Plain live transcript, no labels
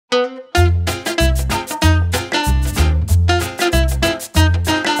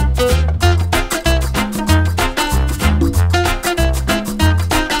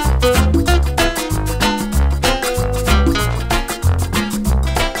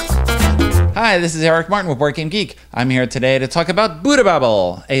Hi, this is Eric Martin with BoardGameGeek. I'm here today to talk about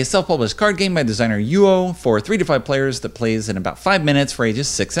ButaBabel, a self-published card game by designer Yuo for 3 to 5 players that plays in about 5 minutes for ages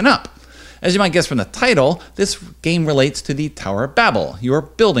 6 and up. As you might guess from the title, this game relates to the Tower of Babel. You are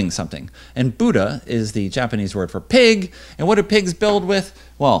building something. And Buta is the Japanese word for pig. And what do pigs build with?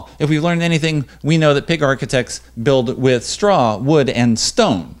 Well, if we've learned anything, we know that pig architects build with straw, wood, and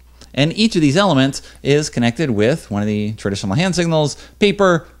stone. And each of these elements is connected with one of the traditional hand signals: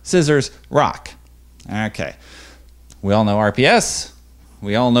 paper, scissors, rock. Okay. We all know RPS.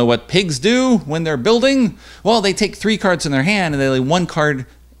 We all know what pigs do when they're building. Well, they take 3 cards in their hand and they lay 1 card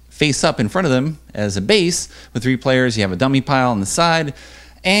face up in front of them as a base. With 3 players, you have a dummy pile on the side.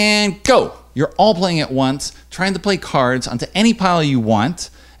 And go! You're all playing at once, trying to play cards onto any pile you want,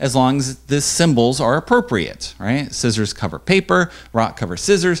 as long as the symbols are appropriate, right? Scissors cover paper, rock covers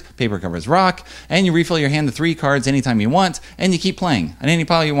scissors, paper covers rock, and you refill your hand to 3 cards anytime you want, and you keep playing on any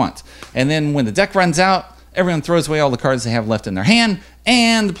pile you want. And then when the deck runs out, everyone throws away all the cards they have left in their hand,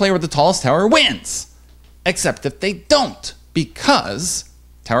 and the player with the tallest tower wins. Except if they don't, because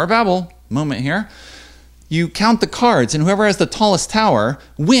Tower of Babel moment here, you count the cards, and whoever has the tallest tower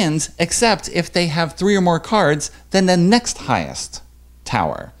wins, except if they have 3 or more cards than the next highest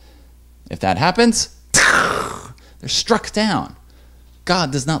tower. If that happens, they're struck down.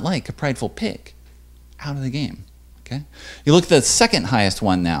 God does not like a prideful pig. Out of the game. Okay. You look at the second highest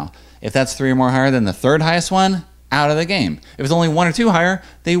one now. If that's 3 or more higher than the third highest one, out of the game. If it's only 1 or 2 higher,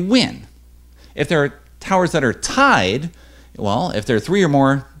 they win. If there are towers that are tied, well, if they're 3 or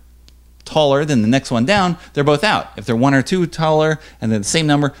more taller than the next one down, they're both out. If they're 1 or 2 taller and they're the same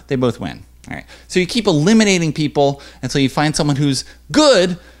number, they both win. All right. So you keep eliminating people until you find someone who's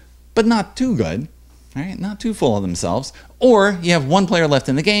good, but not too good, all right? Not too full of themselves. Or you have 1 player left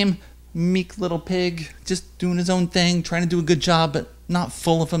in the game, meek little pig, just doing his own thing, trying to do a good job, but not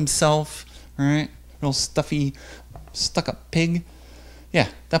full of himself, all right? Real stuffy, stuck-up pig. Yeah,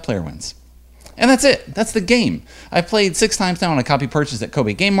 that player wins. And that's it. That's the game. I've played 6 times now on a copy purchase at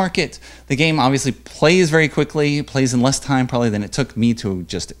Kobe Game Market. The game obviously plays very quickly. It plays in less time probably than it took me to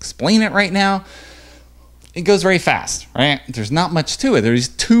just explain it right now. It goes very fast, right? There's not much to it. There's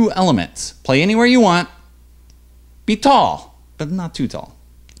 2 elements. Play anywhere you want. Be tall, but not too tall.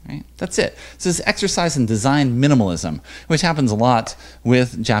 Right? That's it. It's this exercise in design minimalism, which happens a lot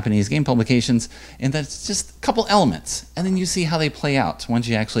with Japanese game publications, and that's just a couple elements, and then you see how they play out once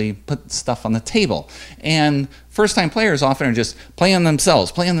you actually put stuff on the table. And first-time players often are just playing on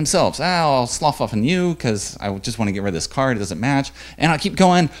themselves. I'll slough off on you because I just want to get rid of this card. It doesn't match. And I'll keep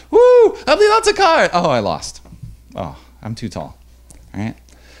going. Woo! I play lots of cards. Oh, I lost. Oh, I'm too tall. All right?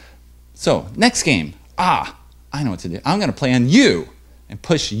 So, next game. I know what to do. I'm going to play on you and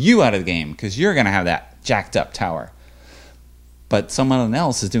push you out of the game because you're going to have that jacked up tower. But someone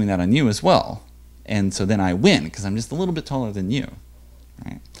else is doing that on you as well. And so then I win because I'm just a little bit taller than you.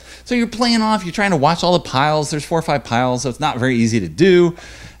 Right? So you're playing off, you're trying to watch all the piles. There's 4 or 5 piles, so it's not very easy to do.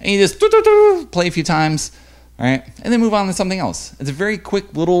 And you just play a few times, all right? And then move on to something else. It's a very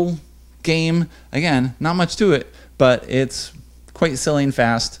quick little game. Again, not much to it, but it's quite silly and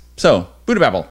fast. So, ButaBabel.